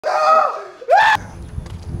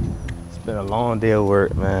been a long day of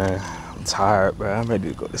work, man. I'm tired, bro. I'm ready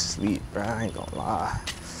to go to sleep, bro. I ain't gonna lie.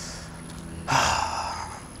 I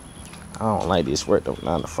don't like this work though,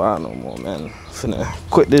 9 to 5 no more, man. I'm finna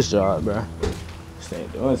quit this job, bro. This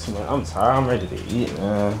ain't doing too much. I'm tired. I'm ready to eat,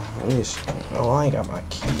 man. Oh, I ain't got my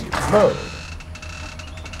key, bro.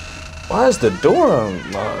 Why is the door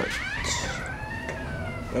unlocked?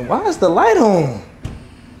 And why is the light on?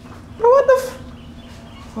 Bro, what the f?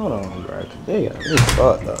 Hold on, bro. They got me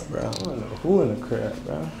fucked up, bro. I don't know who in the crib,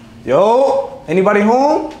 bro. Yo, anybody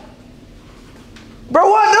home? Bro,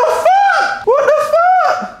 what the fuck? What the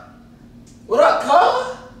fuck? What up,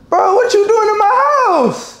 cuz? Bro, what you doing in my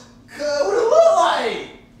house? Cuz, what it look like?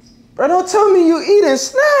 Bro, don't tell me you eating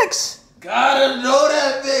snacks. Gotta know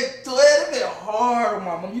that big twin. It been hard,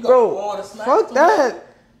 mama. You got Bro, all the snacks. fuck that.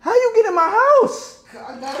 How you get in my house?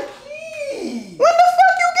 I got a key. When the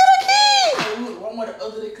fuck you get a key? Hey, look, one of the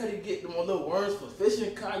other they couldn't get them little worms for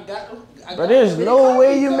fishing. I got them. But there's no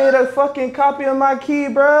way you made a fucking copy of my key,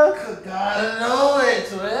 bro. Gotta know it,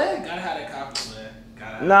 twin. Gotta have the copy,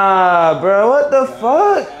 man. Nah, bro. What the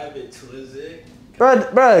fuck? Have it, Twizzy.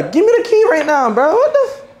 Bro, give me the key right now, bro. What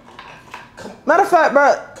the? Matter of fact,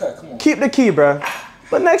 bro, Come on. keep the key, bro.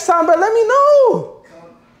 But next time, bro, let me know.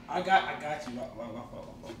 I got you.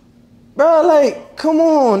 Bro, like, come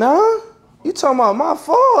on, now. You talking about my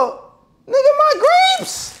fault? Nigga, my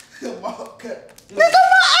grapes. Nigga,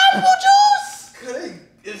 my apple juice.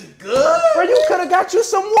 It's good. Bro, you could have got you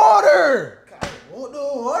some water. Want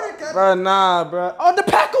no water, Bro, nah, bro. Oh, the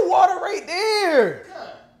pack of water right there.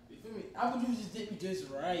 You feel me? Apple juice just did me just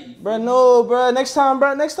right. Bro, no, bro. Next time,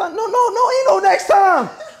 bro. Next time. No, ain't no next time.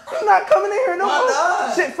 I'm not coming in here no more. Why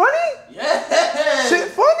not? Shit funny? Yeah. Shit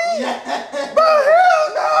funny? Yeah. Bro,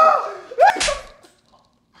 hell no.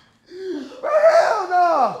 Bro, hell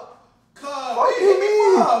no. Fuck you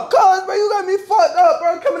mean? Cuz, bro, you got me fucked up,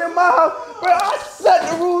 bro. Coming in my house. Bro, I set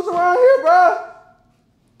the rules around here, bro.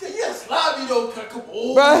 Can you slap me though? Come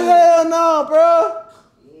on. Bro, hell no, bro.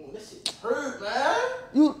 That shit hurt, man.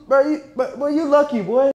 You lucky, boy.